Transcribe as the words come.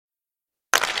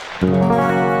I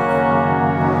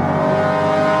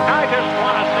just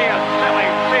want to see a silly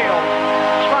field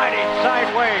sliding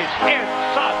sideways in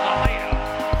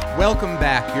Sausalito. Welcome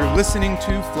back. You're listening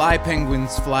to Fly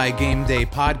Penguins Fly Game Day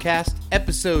Podcast,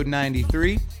 episode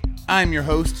 93. I'm your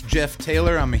host, Jeff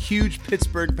Taylor. I'm a huge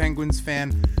Pittsburgh Penguins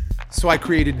fan, so I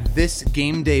created this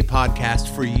Game Day podcast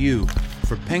for you,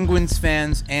 for Penguins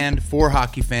fans and for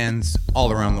hockey fans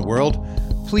all around the world.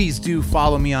 Please do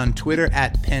follow me on Twitter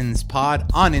at PensPod,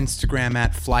 on Instagram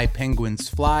at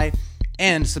FlyPenguinsFly,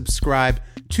 and subscribe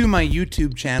to my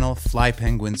YouTube channel, Fly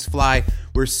Penguins Fly,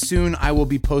 where soon I will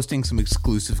be posting some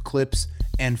exclusive clips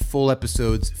and full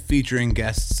episodes featuring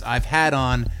guests I've had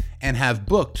on and have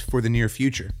booked for the near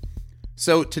future.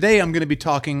 So today I'm going to be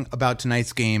talking about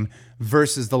tonight's game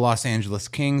versus the Los Angeles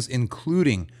Kings,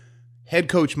 including head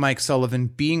coach Mike Sullivan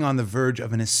being on the verge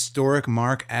of an historic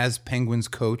mark as Penguins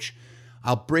coach.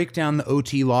 I'll break down the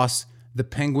OT loss the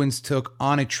Penguins took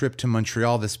on a trip to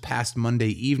Montreal this past Monday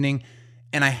evening,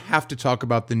 and I have to talk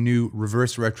about the new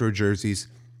reverse retro jerseys,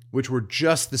 which were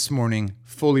just this morning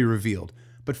fully revealed.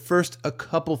 But first, a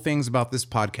couple things about this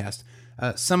podcast.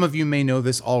 Some of you may know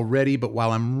this already, but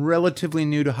while I'm relatively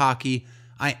new to hockey,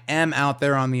 I am out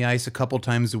there on the ice a couple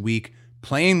times a week,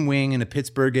 playing wing in a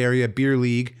Pittsburgh area beer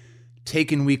league,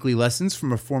 taking weekly lessons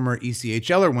from a former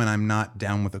ECHLer when I'm not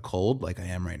down with a cold like I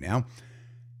am right now.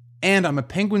 And I'm a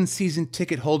Penguins season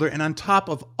ticket holder, and on top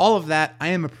of all of that, I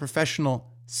am a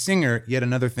professional singer, yet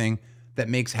another thing that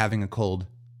makes having a cold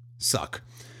suck.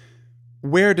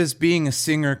 Where does being a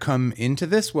singer come into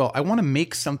this? Well, I want to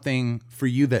make something for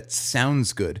you that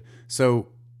sounds good. So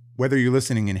whether you're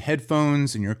listening in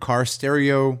headphones, in your car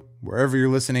stereo, wherever you're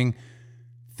listening,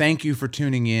 thank you for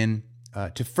tuning in.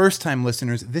 To first-time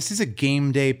listeners, this is a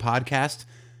game day podcast.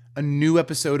 A new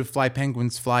episode of Fly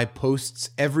Penguins Fly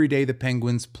posts every day the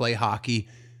Penguins play hockey.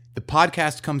 The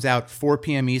podcast comes out 4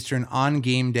 p.m. Eastern on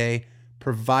game day,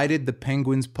 provided the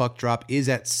Penguins puck drop is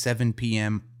at 7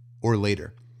 p.m. or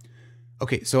later.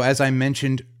 Okay, so as I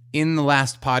mentioned in the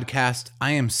last podcast,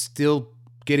 I am still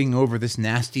getting over this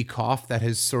nasty cough that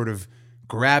has sort of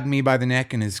grabbed me by the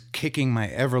neck and is kicking my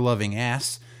ever-loving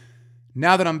ass.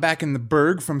 Now that I'm back in the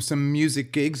Berg from some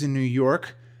music gigs in New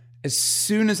York, as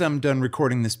soon as I'm done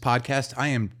recording this podcast, I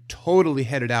am totally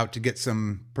headed out to get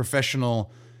some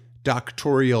professional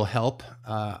doctorial help.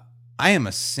 I am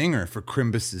a singer for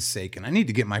Crimbus's sake, and I need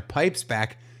to get my pipes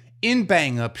back in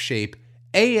bang-up shape,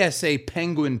 ASA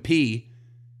Penguin P.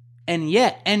 And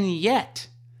yet,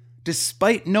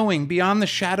 despite knowing beyond the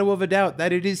shadow of a doubt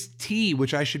that it is tea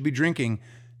which I should be drinking,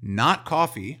 not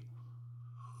coffee,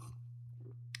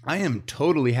 I am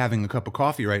totally having a cup of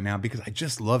coffee right now because I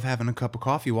just love having a cup of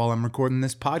coffee while I'm recording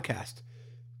this podcast.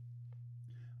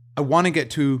 I want to get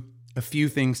to a few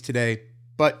things today,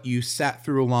 but you sat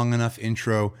through a long enough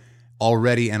intro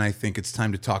already, and I think it's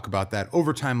time to talk about that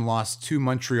overtime loss to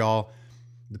Montreal.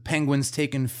 The Penguins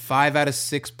taken 5 out of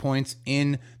 6 points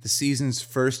in the season's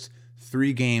first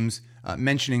 3 games.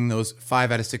 Mentioning those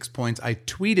 5 out of 6 points, I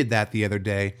tweeted that the other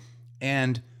day,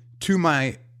 and to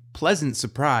my pleasant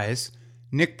surprise,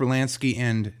 Nick Berlansky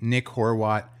and Nick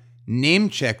Horwat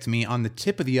name-checked me on the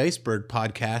Tip of the Iceberg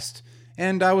podcast,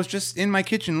 and I was just in my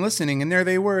kitchen listening, and there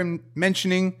they were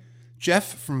mentioning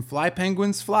Jeff from Fly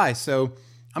Penguins Fly. So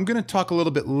I'm going to talk a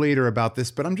little bit later about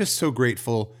this, but I'm just so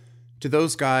grateful to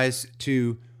those guys,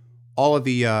 to all of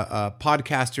the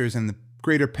podcasters and the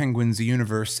greater Penguins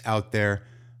universe out there.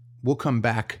 We'll come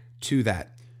back to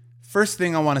that. First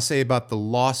thing I want to say about the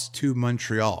loss to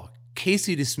Montreal.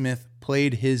 Casey DeSmith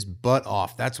played his butt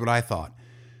off. That's what I thought.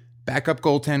 Backup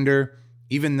goaltender,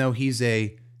 even though he's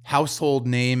a household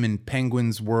name in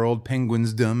Penguins world,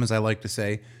 Penguinsdom, as I like to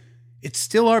say, it's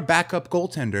still our backup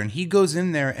goaltender, and he goes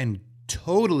in there and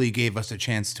totally gave us a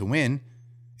chance to win.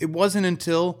 It wasn't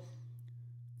until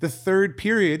the third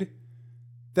period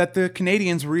that the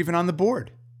Canadiens were even on the board.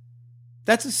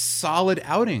 That's a solid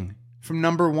outing from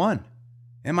number one.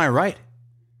 Am I right?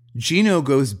 Gino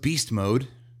goes beast mode,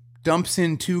 dumps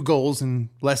in 2 goals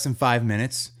in less than 5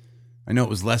 minutes. I know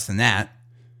it was less than that,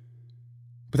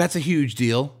 but that's a huge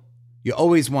deal. You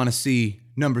always want to see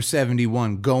number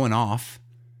 71 going off.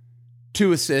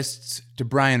 2 assists to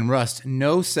Brian Rust.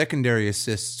 No secondary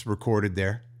assists recorded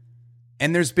there.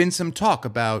 And there's been some talk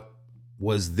about,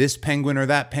 was this Penguin or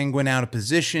that Penguin out of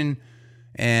position?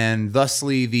 And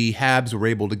thusly, the Habs were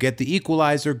able to get the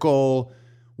equalizer goal.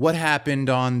 What happened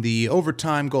on the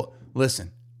overtime goal?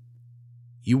 Listen,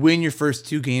 you win your first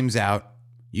 2 games out.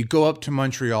 You go up to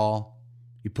Montreal.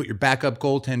 You put your backup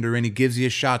goaltender in. He gives you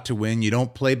a shot to win. You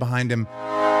don't play behind him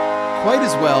quite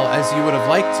as well as you would have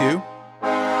liked to.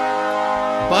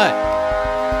 But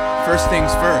first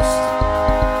things first,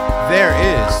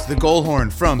 There is the goal horn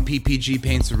from PPG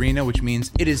Paints Arena, which means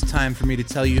it is time for me to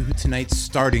tell you who tonight's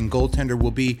starting goaltender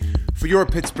will be for your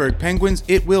Pittsburgh Penguins.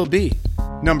 It will be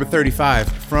number 35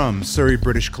 from Surrey,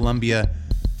 British Columbia,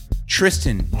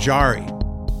 Tristan Jarry,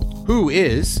 who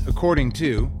is, according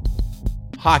to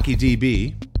Hockey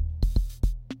DB,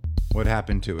 what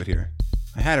happened to it here?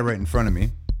 I had it right in front of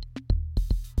me.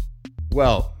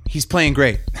 Well, he's playing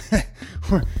great.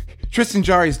 Tristan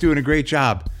Jarry is doing a great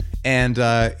job. And,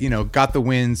 got the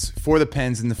wins for the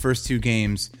Pens in the first two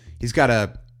games. He's got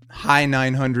a high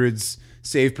 900s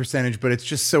save percentage, but it's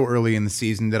just so early in the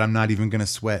season that I'm not even going to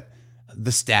sweat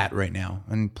the stat right now.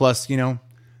 And plus,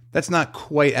 that's not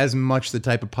quite as much the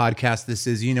type of podcast this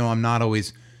is. I'm not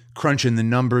always crunching the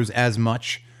numbers as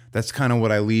much. That's kind of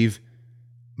what I leave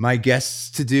my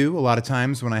guests to do a lot of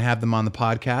times when I have them on the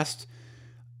podcast.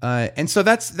 And so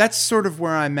that's sort of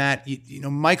where I'm at.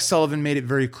 Mike Sullivan made it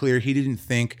very clear he didn't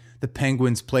think the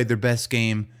Penguins played their best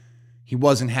game. He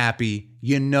wasn't happy.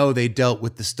 They dealt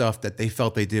with the stuff that they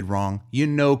felt they did wrong.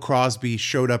 Crosby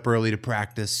showed up early to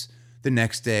practice the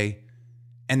next day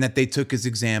and that they took his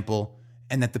example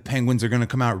and that the Penguins are going to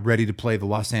come out ready to play the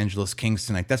Los Angeles Kings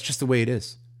tonight. That's just the way it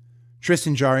is.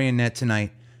 Tristan Jarry in net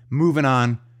tonight, moving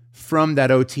on from that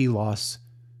OT loss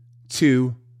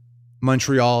to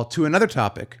Montreal to another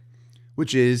topic,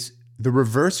 which is the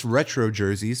reverse retro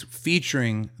jerseys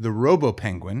featuring the Robo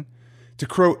Penguin to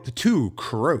Croton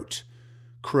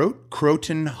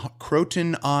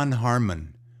on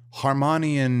Harmonium.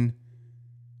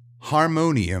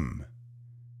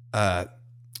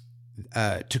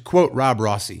 To quote Rob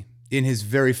Rossi in his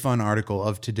very fun article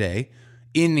of today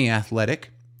in The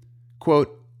Athletic,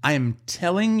 quote, "I am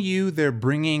telling you they're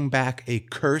bringing back a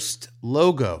cursed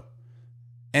logo,"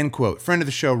 end quote. Friend of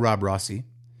the show, Rob Rossi.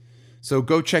 So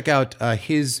go check out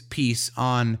his piece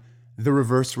on the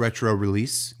reverse retro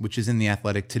release, which is in The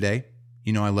Athletic today.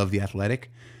 I love The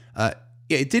Athletic.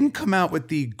 It didn't come out with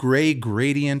the gray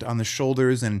gradient on the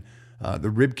shoulders and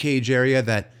the rib cage area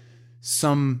that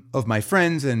some of my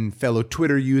friends and fellow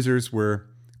Twitter users were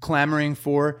clamoring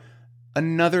for.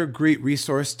 Another great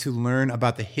resource to learn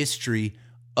about the history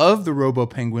of the Robo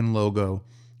Penguin logo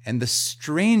and the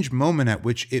strange moment at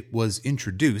which it was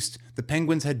introduced. The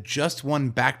Penguins had just won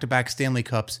back-to-back Stanley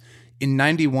Cups in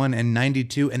 91 and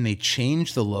 92, and they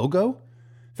changed the logo.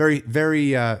 Very,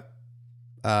 very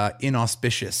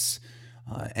inauspicious.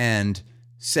 And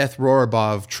Seth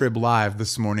Rohrabaugh of Trib Live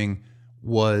this morning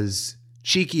was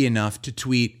cheeky enough to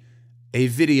tweet a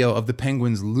video of the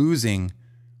Penguins losing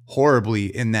horribly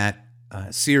in that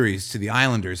series to the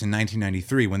Islanders in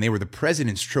 1993 when they were the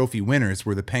President's Trophy winners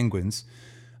were the Penguins.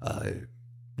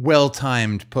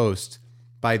 Well-timed post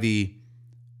by the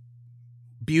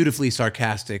beautifully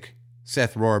sarcastic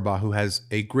Seth Rohrabaugh, who has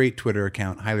a great Twitter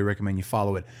account. Highly recommend you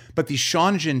follow it. But the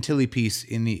Sean Gentili piece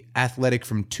in The Athletic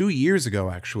from 2 years ago,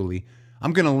 actually,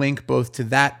 I'm going to link both to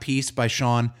that piece by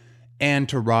Sean and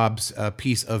to Rob's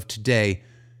piece of today.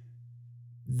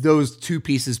 Those two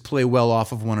pieces play well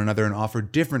off of one another and offer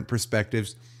different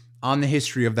perspectives on the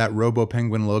history of that Robo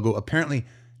Penguin logo. Apparently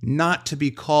not to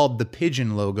be called the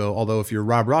Pigeon logo, although if you're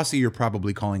Rob Rossi, you're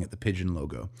probably calling it the Pigeon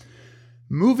logo.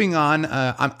 Moving on,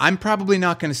 I'm probably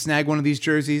not going to snag one of these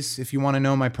jerseys if you want to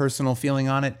know my personal feeling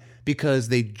on it, because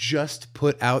they just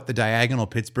put out the Diagonal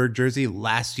Pittsburgh jersey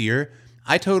last year.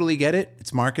 I totally get it.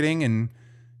 It's marketing and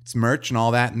it's merch and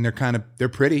all that, and they're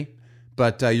pretty,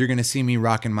 but you're going to see me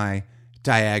rocking my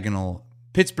Diagonal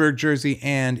Pittsburgh jersey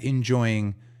and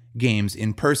enjoying games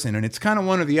in person, and it's kind of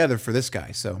one or the other for this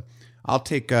guy, so I'll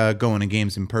take going to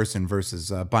games in person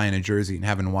versus buying a jersey and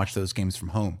having to watch those games from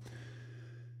home.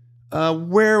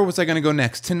 Where was I going to go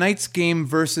next? Tonight's game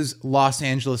versus Los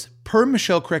Angeles. Per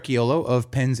Michelle Crecchiolo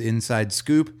of Penn's Inside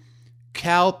Scoop,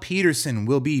 Cal Peterson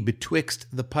will be betwixt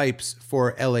the pipes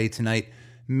for LA tonight,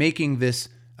 making this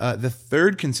the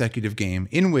third consecutive game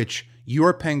in which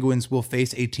your Penguins will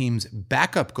face a team's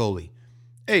backup goalie.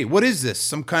 Hey, what is this?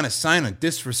 Some kind of sign of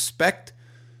disrespect?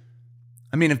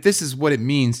 I mean, if this is what it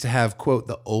means to have, quote,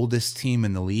 the oldest team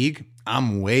in the league,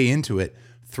 I'm way into it.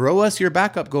 Throw us your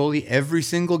backup goalie every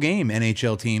single game,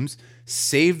 NHL teams.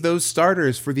 Save those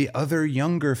starters for the other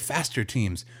younger, faster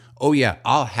teams. Oh yeah,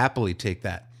 I'll happily take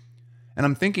that. And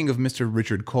I'm thinking of Mr.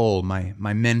 Richard Cole, my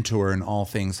mentor in all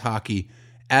things hockey,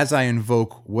 as I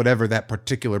invoke whatever that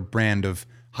particular brand of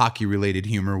hockey-related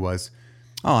humor was.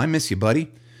 Oh, I miss you,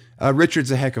 buddy.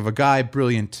 Richard's a heck of a guy,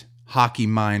 brilliant hockey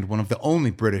mind, one of the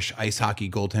only British ice hockey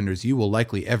goaltenders you will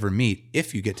likely ever meet,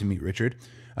 if you get to meet Richard.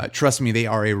 Trust me, they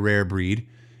are a rare breed,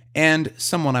 and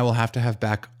someone I will have to have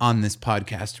back on this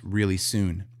podcast really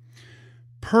soon.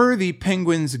 Per the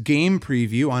Penguins game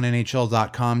preview on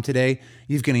NHL.com today,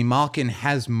 Evgeny Malkin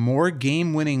has more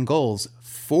game-winning goals,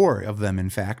 4 of them in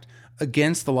fact,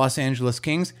 against the Los Angeles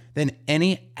Kings than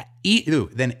any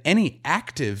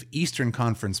active Eastern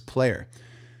Conference player.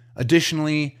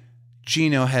 Additionally,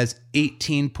 Gino has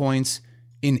 18 points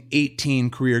in 18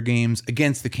 career games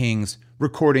against the Kings,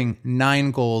 recording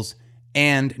 9 goals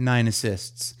and 9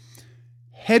 assists.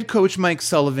 Head coach Mike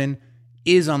Sullivan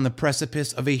is on the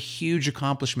precipice of a huge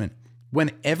accomplishment.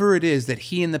 Whenever it is that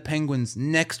he and the Penguins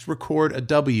next record a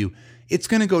W, it's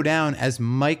going to go down as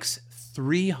Mike's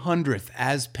 300th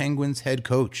as Penguins head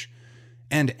coach.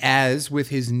 And as with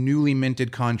his newly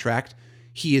minted contract,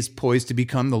 he is poised to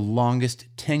become the longest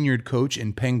tenured coach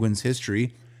in Penguins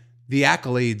history. The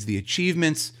accolades, the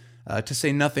achievements, to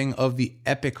say nothing of the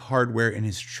epic hardware in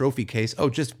his trophy case. Oh,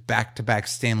 just back-to-back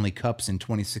Stanley Cups in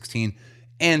 2016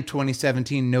 and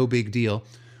 2017, no big deal.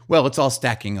 Well, it's all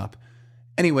stacking up.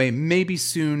 Anyway, maybe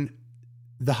soon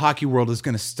the hockey world is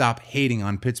going to stop hating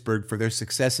on Pittsburgh for their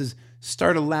successes,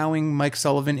 start allowing Mike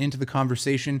Sullivan into the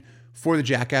conversation for the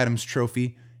Jack Adams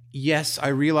Trophy. Yes, I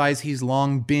realize he's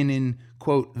long been in,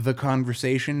 quote, the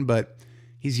conversation, but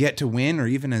he's yet to win, or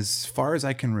even as far as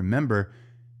I can remember,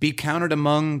 be counted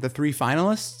among the 3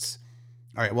 finalists?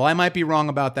 All right, well, I might be wrong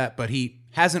about that, but he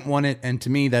hasn't won it, and to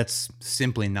me, that's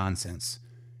simply nonsense.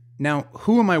 Now,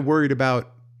 who am I worried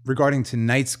about regarding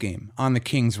tonight's game on the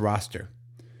Kings roster?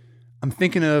 I'm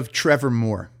thinking of Trevor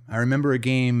Moore. I remember a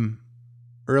game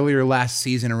earlier last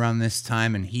season around this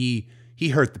time, and he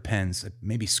hurt the Pens.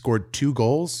 Maybe scored 2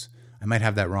 goals? I might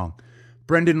have that wrong.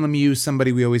 Brendan Lemieux,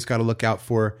 somebody we always got to look out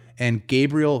for, and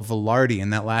Gabriel Velarde,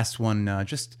 and that last one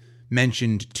just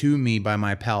mentioned to me by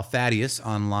my pal Thaddeus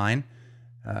online,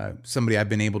 somebody I've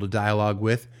been able to dialogue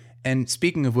with. And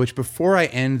speaking of which, before I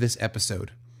end this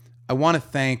episode, I want to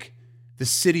thank the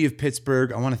city of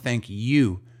Pittsburgh. I want to thank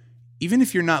you. Even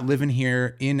if you're not living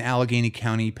here in Allegheny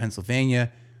County,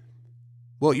 Pennsylvania,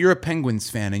 well, you're a Penguins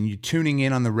fan and you're tuning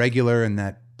in on the regular, and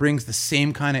that brings the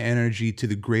same kind of energy to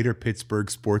the greater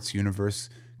Pittsburgh sports universe.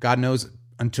 God knows,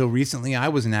 until recently, I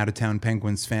was an out-of-town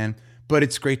Penguins fan, but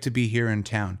it's great to be here in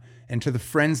town. And to the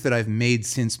friends that I've made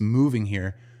since moving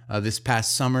here this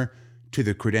past summer, to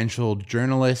the credentialed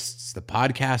journalists, the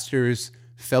podcasters,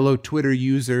 fellow Twitter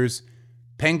users,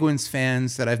 Penguins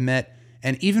fans that I've met,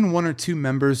 and even 1 or 2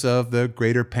 members of the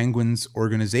greater Penguins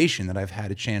organization that I've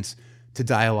had a chance to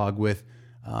dialogue with.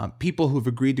 People who've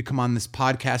agreed to come on this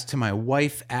podcast, to my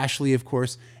wife, Ashley, of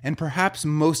course, and perhaps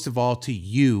most of all to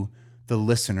you, the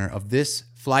listener of this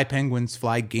Fly Penguins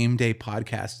Fly Game Day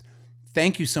podcast.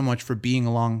 Thank you so much for being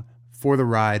along for the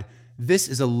ride. This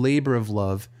is a labor of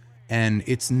love, and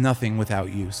it's nothing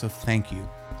without you, so thank you.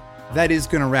 That is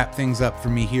going to wrap things up for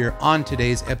me here on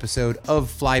today's episode of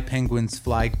Fly Penguins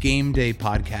Fly Game Day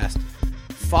podcast.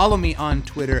 Follow me on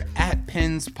Twitter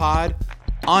 @PensPod,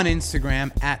 on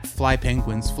Instagram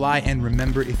 @FlyPenguinsFly, and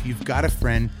remember, if you've got a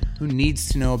friend who needs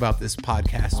to know about this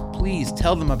podcast, please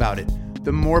tell them about it.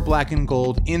 The more black and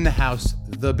gold in the house,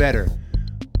 the better.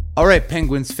 All right,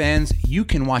 Penguins fans, you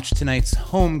can watch tonight's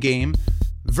home game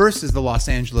versus the Los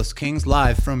Angeles Kings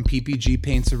live from PPG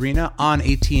Paints Arena on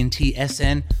AT&T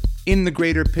SN in the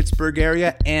greater Pittsburgh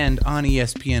area and on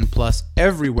ESPN Plus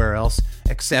everywhere else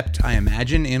except, I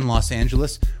imagine, in Los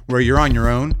Angeles, where you're on your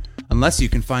own, unless you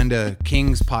can find a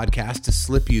Kings podcast to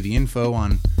slip you the info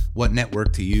on what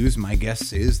network to use. My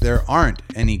guess is there aren't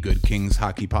any good Kings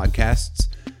hockey podcasts.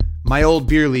 My old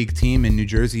beer league team in New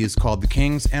Jersey is called the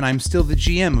Kings, and I'm still the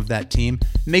GM of that team,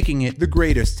 making it the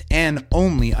greatest and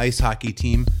only ice hockey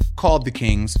team called the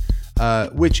Kings,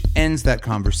 which ends that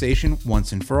conversation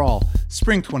once and for all.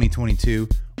 Spring 2022,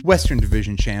 Western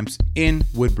Division champs in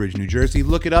Woodbridge, New Jersey.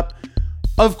 Look it up.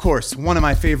 Of course, one of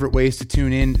my favorite ways to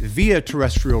tune in via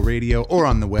terrestrial radio or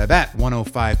on the web at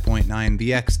 105.9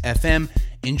 BX FM.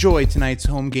 Enjoy tonight's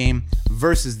home game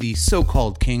versus the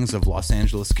so-called Kings of Los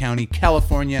Angeles County,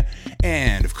 California.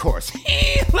 And, of course,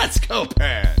 let's go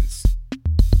Pens!